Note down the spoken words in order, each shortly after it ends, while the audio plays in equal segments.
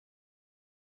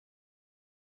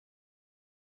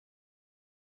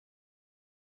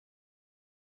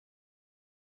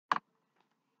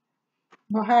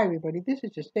Well, hi everybody. This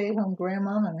is your stay-at-home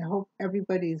grandma, and I hope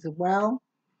everybody's well.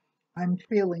 I'm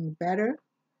feeling better,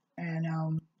 and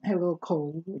I had a little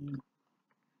cold, and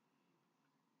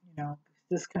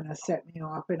this kind of set me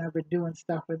off. And I've been doing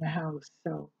stuff in the house,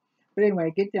 so. But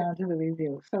anyway, get down to the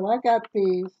review. So I got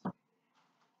these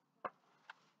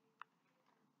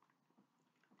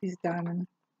diamond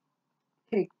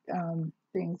cake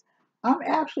things. I'm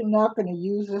actually not going to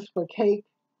use this for cake.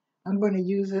 I'm going to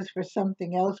use this for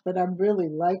something else, but I'm really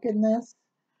liking this.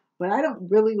 But I don't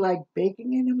really like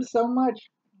baking in them so much.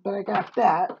 But I got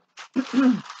that.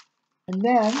 And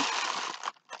then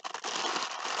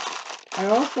I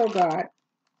also got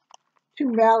 2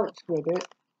 mallets with it.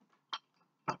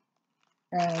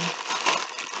 And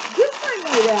this I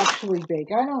might actually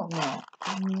bake. I don't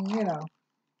know.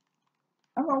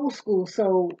 I'm old school,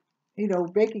 so,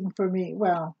 baking for me,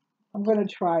 well, I'm going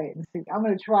to try it and see. I'm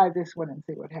going to try this one and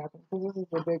see what happens, because this is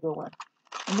the bigger one.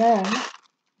 And then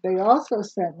they also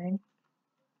sent me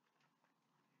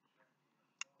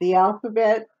the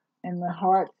alphabet and the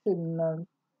hearts and the,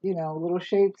 little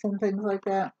shapes and things like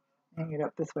that. Hang it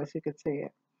up this way so you can see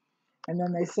it. And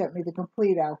then they sent me the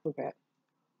complete alphabet.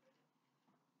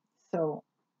 So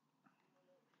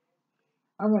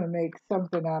I'm going to make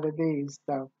something out of these,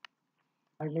 so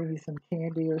like maybe some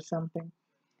candy or something.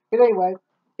 But anyway,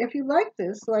 if you like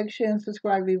this, like, share, and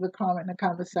subscribe. Leave a comment in the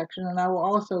comment section, and I will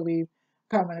also leave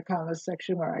a comment in the comment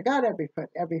section where I got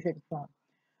everything from.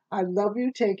 I love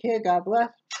you. Take care. God bless.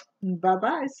 Bye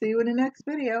bye. See you in the next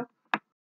video.